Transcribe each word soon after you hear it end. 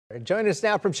Joining us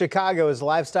now from Chicago is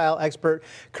lifestyle expert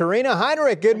Karina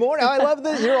Heinrich. Good morning. I love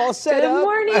that you're all set up. Good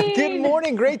morning. Good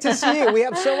morning. Great to see you. We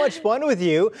have so much fun with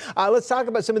you. Let's talk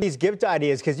about some of these gift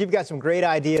ideas because you've got some great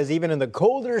ideas even in the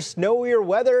colder, snowier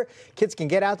weather. Kids can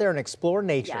get out there and explore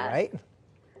nature, right?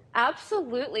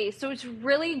 Absolutely. So it's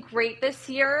really great this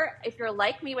year, if you're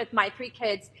like me with my 3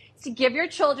 kids, to give your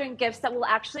children gifts that will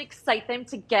actually excite them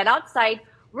to get outside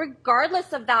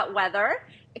regardless of that weather.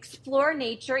 Explore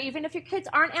nature. Even if your kids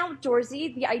aren't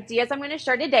outdoorsy, the ideas I'm going to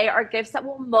share today are gifts that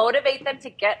will motivate them to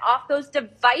get off those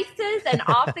devices and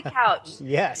off the couch.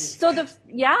 Yes. So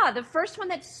the first one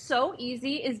that's so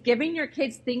easy is giving your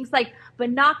kids things like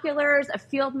binoculars, a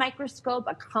field microscope,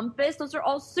 a compass. Those are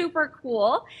all super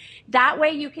cool. That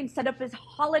way you can set up this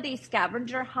holiday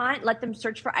scavenger hunt, let them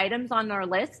search for items on their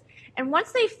list. And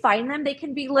once they find them, they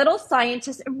can be little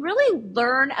scientists and really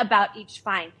learn about each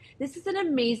find. This is an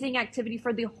amazing activity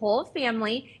for the whole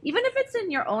family, even if it's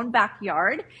in your own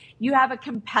backyard. You have a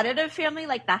competitive family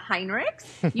like the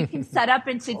Heinrichs. You can set up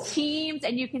into teams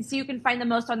and you can see who can find the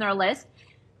most on their list.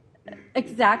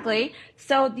 Exactly.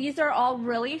 So these are all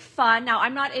really fun. Now,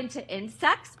 I'm not into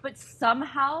insects, but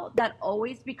somehow that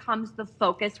always becomes the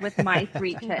focus with my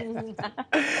 3 kids.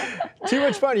 Too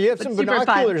much fun. You have some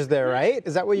binoculars there, right?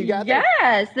 Is that what you got there?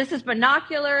 Yes. This is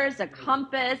binoculars, a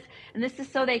compass, and this is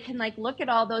so they can look at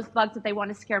all those bugs that they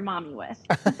want to scare mommy with.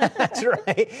 That's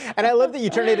right. And I love that you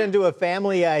turn it into a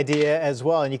family idea as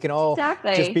well, and you can all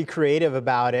just be creative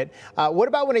about it. What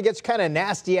about when it gets kind of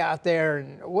nasty out there?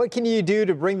 And what can you do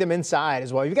to bring them inside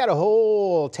as well? You've got a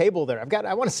whole table there.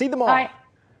 I want to see them all.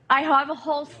 I have a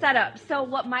whole setup. So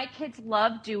what my kids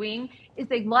love doing is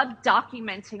they love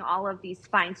documenting all of these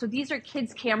finds. So these are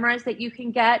kids' cameras that you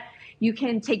can get. You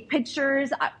can take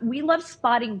pictures. We love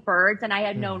spotting birds, and I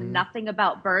had known nothing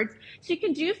about birds. So you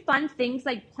can do fun things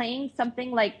like playing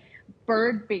something like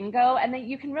bird bingo, and then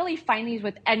you can really find these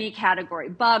with any category: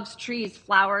 bugs, trees,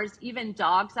 flowers, even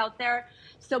dogs out there.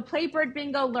 So play bird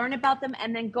bingo, learn about them,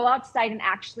 and then go outside and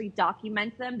actually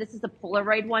document them. This is a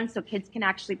Polaroid one, so kids can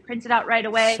actually print it out right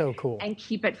away. So cool. And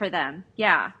keep it for them.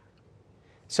 Yeah.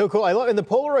 So cool. I love, and the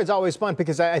Polaroid's always fun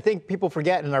because I think people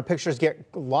forget and our pictures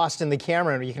get lost in the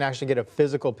camera, and you can actually get a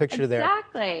physical picture there.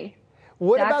 Exactly.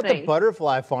 What about the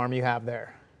butterfly farm you have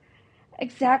there?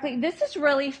 Exactly. This is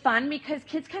really fun because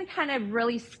kids can kind of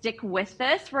really stick with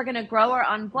this. We're going to grow our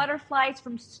own butterflies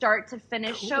from start to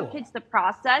finish, show kids the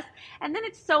process, and then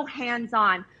it's so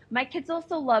hands-on. My kids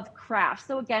also love crafts.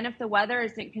 So again, if the weather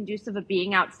isn't conducive of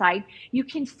being outside, you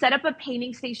can set up a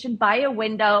painting station by a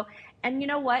window. And you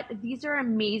know what? These are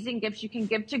amazing gifts you can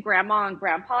give to grandma and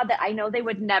grandpa that I know they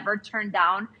would never turn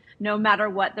down no matter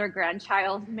what their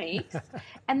grandchild makes.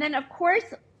 And then of course,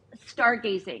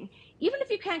 stargazing. Even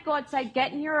if you can't go outside,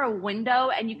 get near a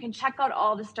window and you can check out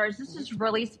all the stars. This is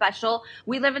really special.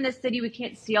 We live in the city, we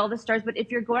can't see all the stars, but if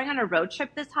you're going on a road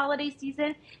trip this holiday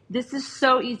season, this is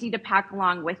so easy to pack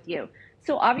along with you.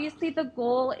 So obviously the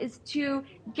goal is to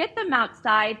get them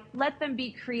outside, let them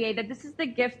be creative. This is the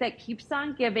gift that keeps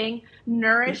on giving.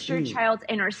 Nourish your child's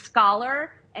inner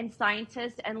scholar and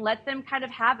scientist and let them kind of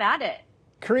have at it.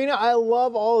 Karina, I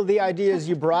love all of the ideas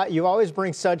you brought. You always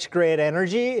bring such great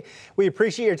energy. We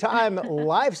appreciate your time.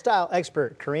 Lifestyle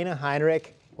expert Karina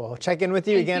Heinrich. We'll check in with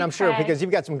you again, I'm sure, because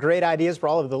you've got some great ideas for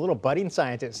all of the little budding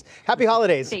scientists. Happy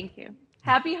holidays. Thank you.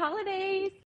 Happy holidays.